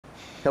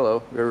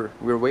Hello,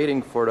 we're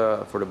waiting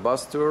for the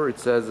bus tour. It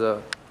says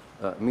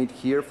meet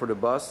here for the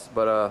bus,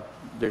 but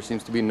there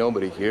seems to be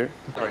nobody here.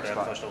 Hi,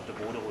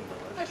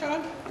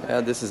 Sean.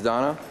 Yeah, this is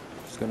Donna.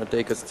 She's gonna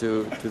take us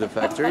to the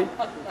factory.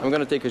 I'm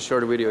gonna take a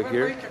short video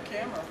here. Break your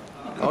camera.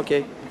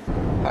 Okay.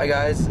 Hi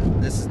guys,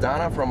 this is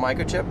Donna from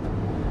Microchip.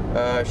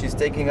 She's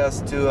taking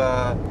us to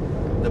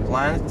the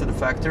plant, to the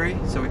factory,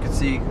 so we can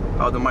see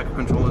how the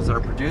microcontrollers are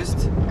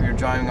produced. We're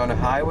driving on the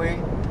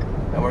highway,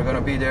 and we're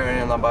gonna be there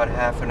in about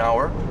half an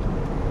hour.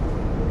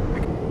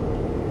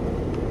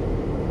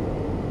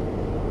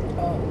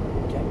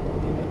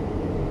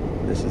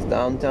 This is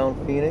downtown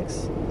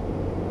Phoenix.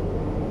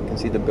 You can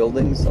see the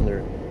buildings in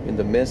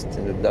the mist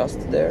and the dust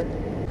there.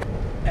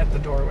 At the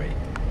doorway.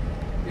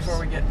 Before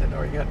we get to the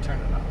door, you gotta turn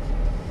it off.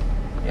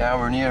 Yeah,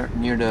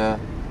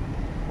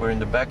 we're in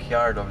the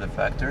backyard of the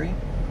factory,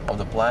 of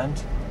the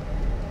plant.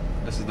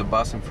 This is the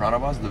bus in front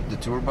of us, the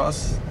tour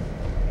bus.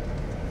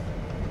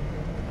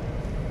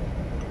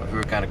 But we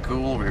were kind of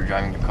cool. We were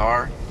driving the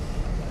car,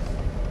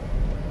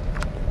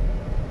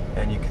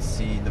 and you can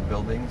see the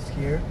buildings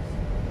here.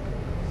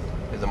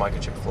 Is the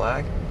Microchip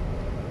flag.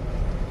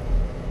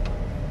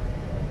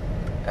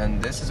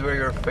 And this is where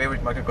your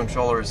favorite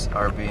microcontrollers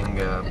are being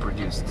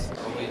produced.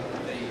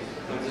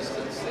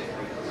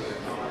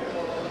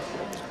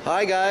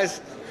 Hi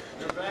guys!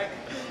 You're back?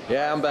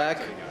 Yeah, I'm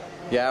back.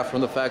 Yeah,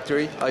 from the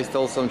factory. I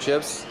stole some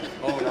chips.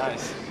 Oh,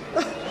 nice.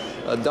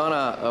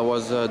 Donna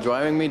was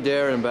driving me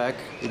there and back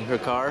in her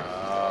car.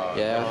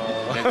 Yeah.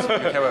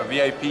 You have a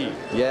VIP.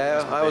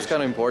 Yeah, I was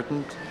kind of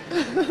important.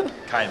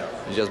 Kind of.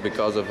 Just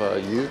because of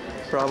you,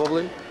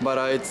 probably. But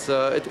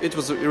it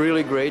was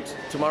really great.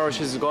 Tomorrow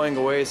she's going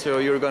away, so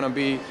you're gonna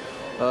be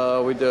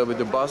with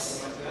the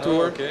bus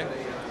tour. Okay.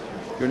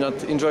 You're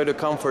not enjoy the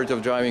comfort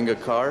of driving a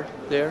car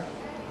there.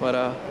 But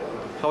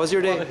how was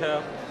your day?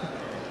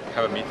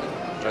 Have a meeting.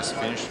 Just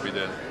finished with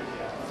the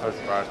third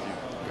party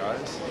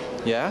guys.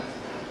 Yeah,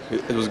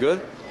 it was good.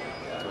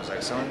 It was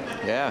excellent.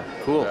 Yeah,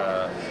 cool.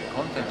 The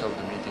content of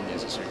the meeting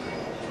is a secret.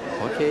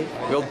 Okay,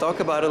 we'll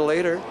talk about it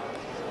later.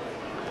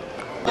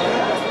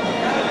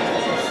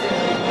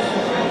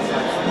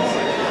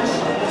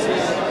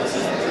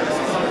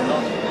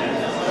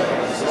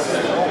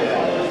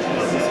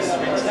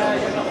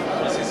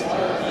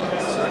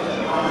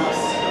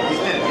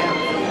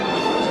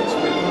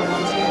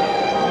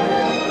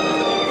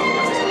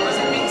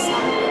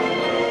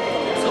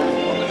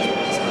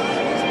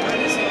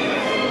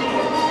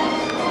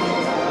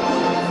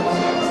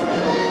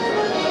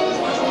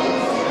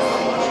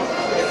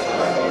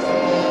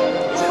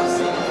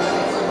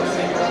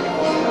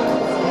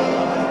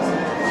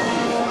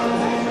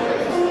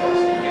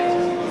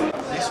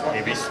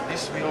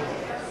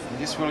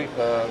 This will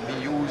be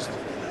used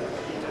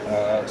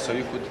so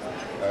you could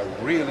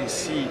really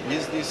see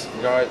is this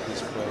guy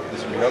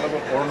is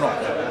reliable or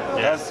not.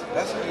 Yes.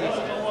 That's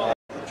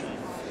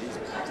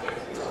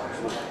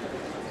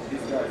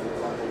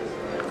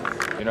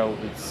you know,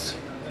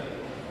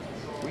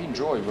 we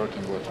enjoy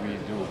working what we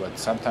do, but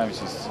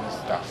sometimes it's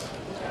tough.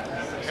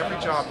 Every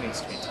job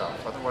needs to be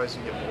tough, otherwise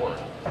you get bored.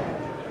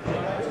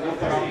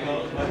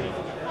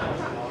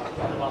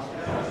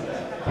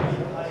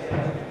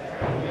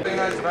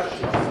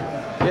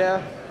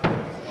 Yeah.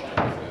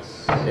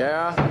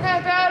 Yeah. What kind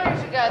of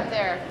batteries you got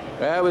there?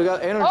 Yeah, we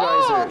got Energizer.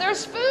 Oh,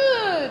 there's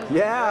food!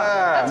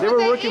 Yeah, That's they what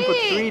were they working for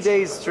eat. 3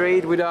 days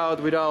straight without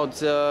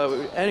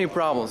any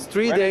problems.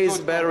 3 days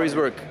batteries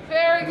work.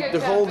 Very good The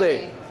whole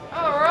day. company.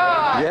 All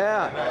right.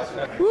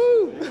 Yeah.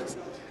 Woo!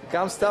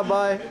 Come stop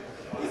by.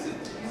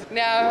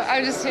 No,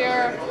 I'm just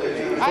here.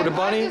 For the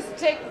bunny? I'm just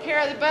taking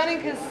care of the bunny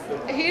because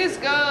he just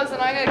goes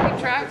and I gotta keep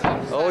track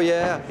of him. Oh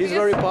yeah, he's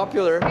very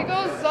popular. He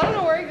goes, I don't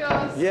know where he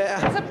goes.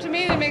 Yeah. It's up to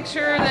me to make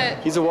sure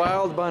that, He's a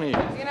wild bunny.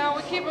 you know,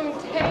 we keep him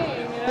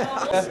tame, you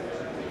know?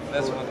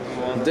 That's what we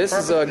want. This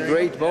is a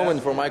great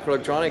moment for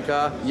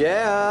MikroElektronika.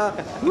 Yeah.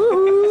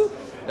 Woohoo!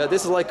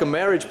 This is like a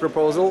marriage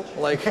proposal.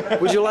 Like,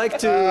 would you like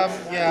to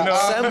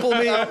sample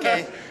me?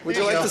 Okay. Would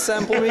you like to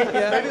sample me?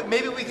 Yeah.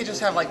 Maybe we could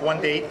just have like one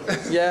date.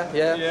 Yeah.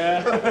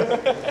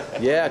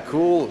 Yeah,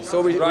 cool.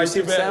 So we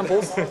received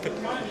samples.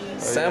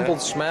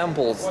 Samples,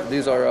 schmamples.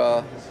 These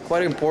are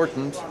quite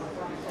important.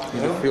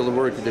 You feel the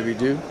work that we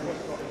do.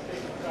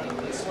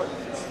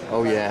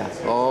 Oh yeah.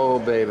 Oh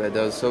baby,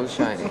 those so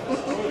shiny.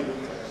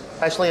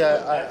 Actually,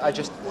 I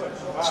just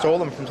stole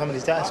them from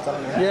somebody's desk.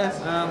 Yeah.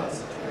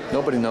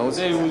 Nobody knows.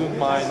 They wouldn't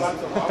mind.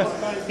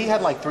 He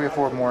had like 3 or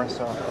 4 more,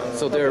 so.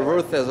 So they're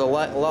worth as a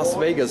Las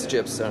Vegas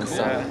chips and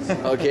stuff.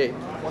 Okay.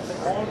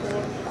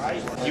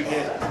 You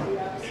did.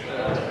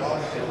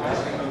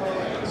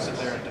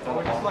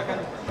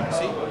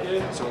 See?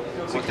 So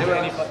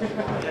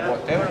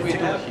whatever we do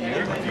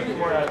here,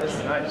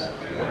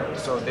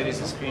 so there is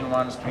a screen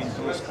 1, screen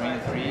 2, screen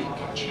 3.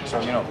 So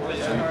you know, so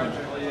you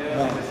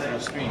could move through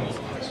screens.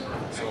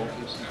 So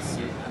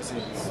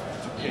it's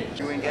okay.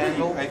 Doing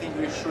angle. I think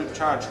we should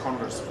charge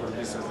Converse for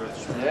this as well.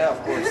 Yeah,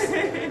 of course.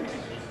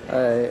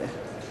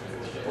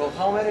 Well,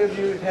 how many of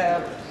you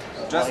have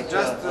Just this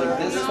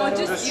No, kind of?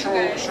 just you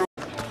guys. show.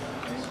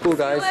 Cool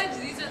guys.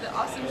 These are the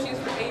awesome shoes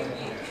for AV.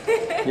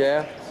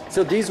 Yeah.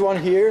 So these one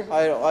here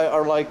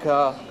are like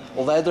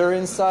leather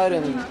inside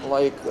and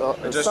like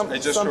some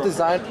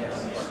design.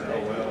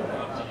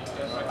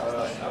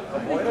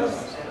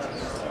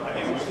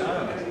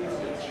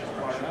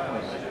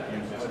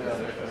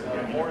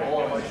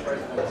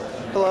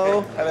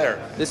 Hello. Hi there.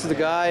 This is the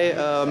guy,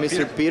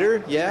 Mr.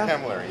 Peter. Yeah.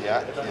 Hemmler,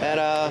 yeah.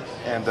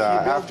 And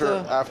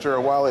After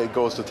a while, it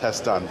goes to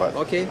test done, but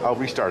okay. I'll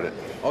restart it.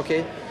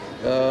 Okay.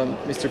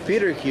 Mr.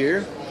 Peter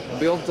here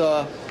built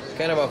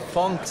kind of a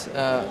font.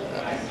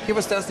 He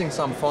was testing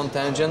some font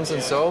engines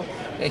and so,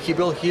 and he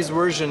built his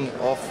version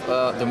of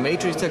the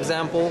Matrix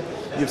example.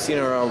 You've seen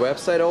it on our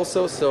website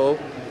also. So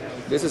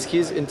this is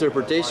his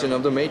interpretation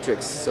of the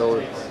Matrix.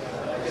 So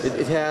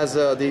it has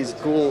these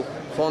cool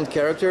font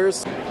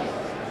characters.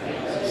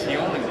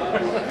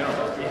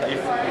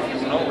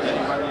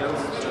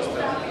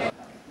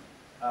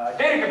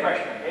 Data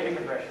compression.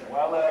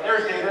 Well,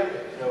 there's data,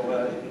 so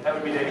that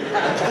would be data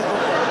compression.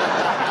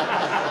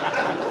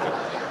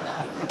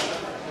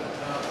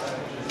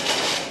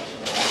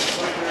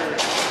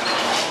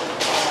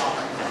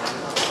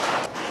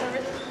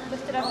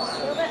 Lift it up a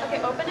little bit.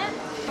 Okay, open it.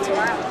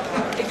 Wow.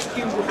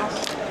 Excuse me.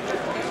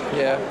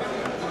 Yeah.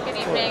 Good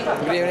evening.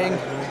 Good evening.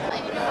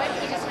 You know what?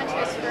 He just went to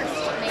his first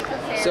maker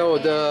fair. So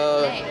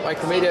the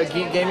Micromedia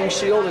Gaming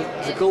Shield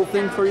is a cool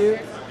thing for you?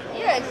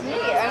 Yeah, it's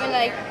neat. I mean,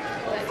 like,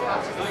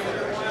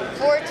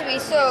 for it to be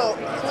so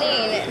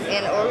clean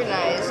and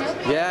organized.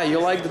 Yeah, you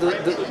like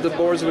the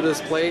boards with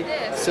display.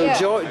 So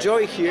Yeah. Joe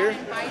here,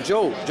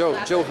 Joe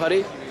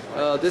Huddy.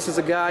 This is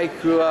a guy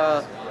who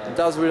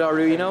does with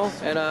Arduino,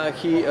 and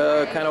he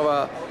kind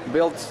of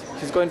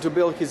he's going to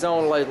build his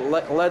own like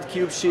LED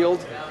cube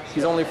shield.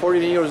 He's only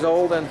 14 years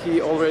old, and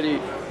he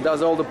already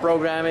does all the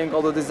programming,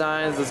 all the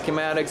designs, the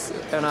schematics,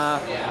 and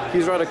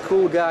he's rather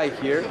cool guy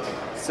here.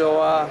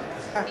 So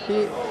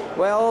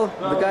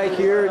the guy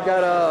here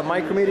got a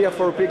Micromedia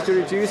for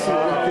Picture too, so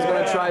he's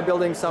gonna try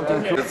building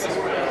something cool.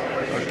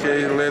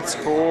 Okay, let's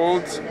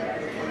hold.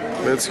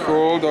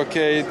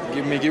 Okay,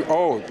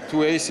 oh,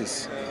 2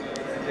 aces.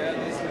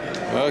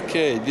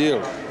 Okay,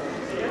 deal.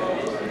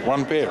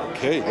 1 pair.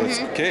 Okay, that's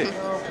okay.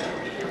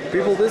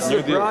 People, this is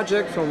a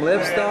project from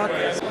Livestock.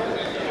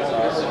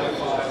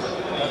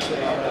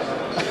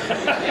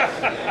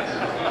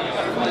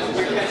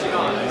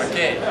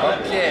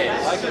 Okay.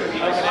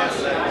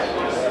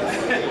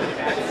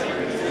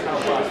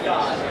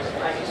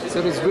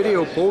 So this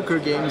video poker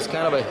game is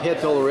kind of a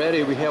hit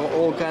already. We have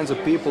all kinds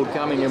of people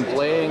coming and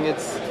playing.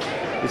 It's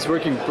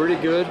working pretty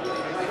good. Like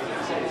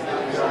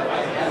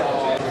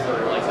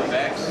the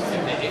backs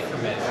in the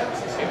increment,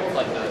 people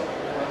like the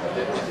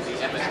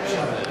MSP,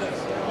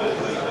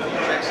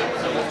 check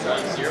someone's on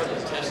 0,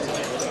 those tests and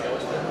they really go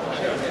with it.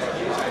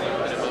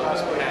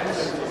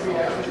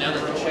 Now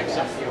that the checks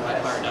up for you, I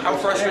fired up. How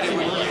frustrated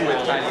were you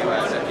with Tiny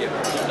OS at the end?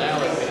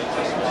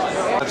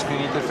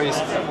 Touchscreen interface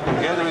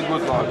together with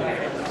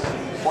bootloader.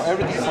 For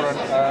everything for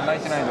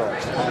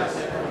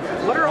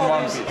 $99. What are all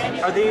these?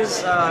 Are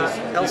these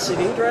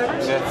LCD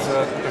drivers? That's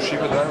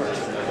Toshiba drivers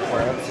for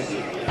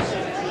LCD.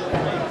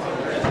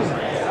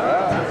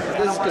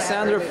 This is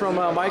Cassandra from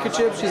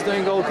Microchip. She's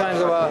doing all kinds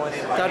of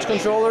touch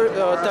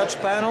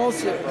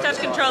panels. Touch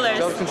controllers.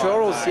 Touch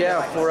controllers,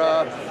 yeah, for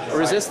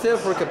resistive,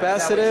 for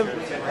capacitive.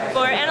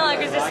 For analog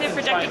resistive,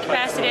 projected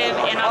capacitive,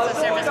 and also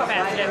surface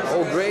capacitive.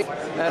 Oh, great.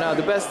 And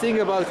the best thing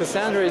about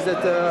Cassandra is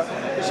that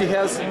she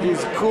has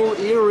these cool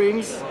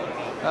earrings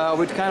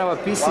with kind of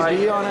a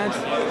PCB on it.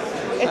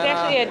 It's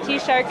actually a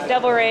T-Shark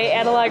double ray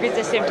analog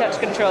resistive touch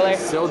controller.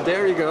 So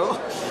there you go.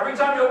 Every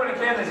time you open a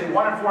can, there's a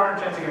 1 in 400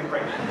 chance of getting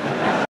pregnant.